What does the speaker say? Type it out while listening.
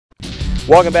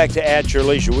Welcome back to At Your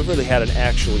Leisure. We've really had an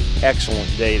actually excellent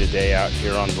day today out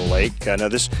here on the lake. Now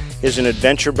this is an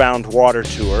adventure-bound water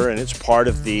tour, and it's part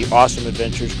of the Awesome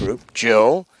Adventures group.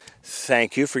 Jill,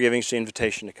 thank you for giving us the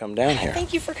invitation to come down here.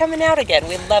 Thank you for coming out again.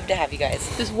 We'd love to have you guys.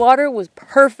 This water was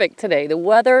perfect today. The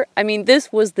weather, I mean,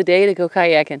 this was the day to go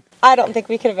kayaking. I don't think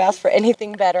we could have asked for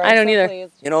anything better. I don't either.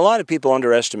 Pleased. You know, a lot of people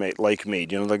underestimate Lake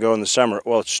Mead. You know, they go in the summer,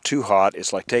 well, it's too hot.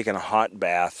 It's like taking a hot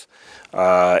bath,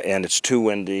 and it's too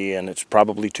windy, and it's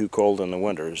probably too cold in the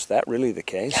winter. Is that really the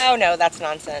case? Oh, no, that's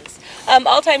nonsense.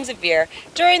 All times of year.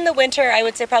 During the winter, I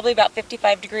would say probably about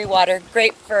 55-degree water.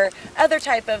 Great for other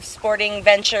type of sporting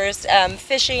ventures,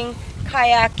 fishing,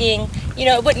 kayaking. You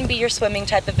know, it wouldn't be your swimming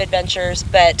type of adventures,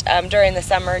 but during the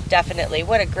summer, definitely.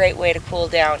 What a great way to cool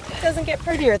down. It doesn't get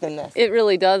prettier than this. It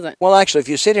really doesn't. Well, actually, if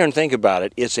you sit here and think about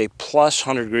it, it's a plus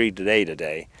 100-degree day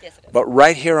today. Yes, it is. But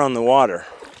right here on the water,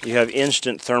 you have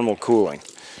instant thermal cooling,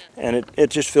 and it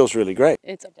just feels really great.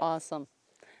 It's awesome.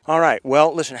 All right,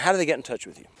 well, listen, how do they get in touch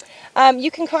with you?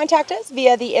 You can contact us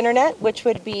via the internet, which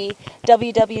would be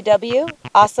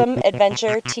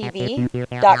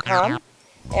www.awesomeadventuretv.com.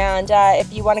 And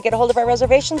if you want to get a hold of our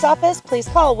reservations office, please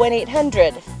call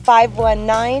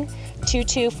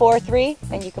 1-800-519-2243,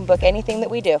 and you can book anything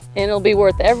that we do. And it'll be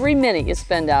worth every minute you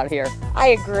spend out here. I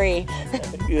agree.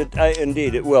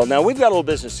 Indeed, it will. Now, we've got a little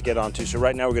business to get on to, so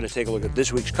right now we're going to take a look at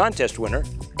this week's contest winner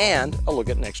and a look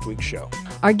at next week's show.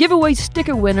 Our giveaway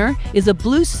sticker winner is a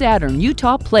blue Saturn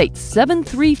Utah plate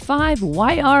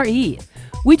 735YRE.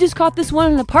 We just caught this one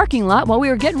in the parking lot while we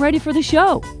were getting ready for the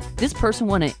show. This person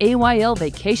won an AYL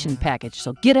vacation package,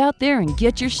 so get out there and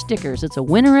get your stickers. It's a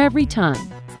winner every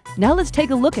time. Now let's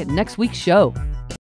take a look at next week's show.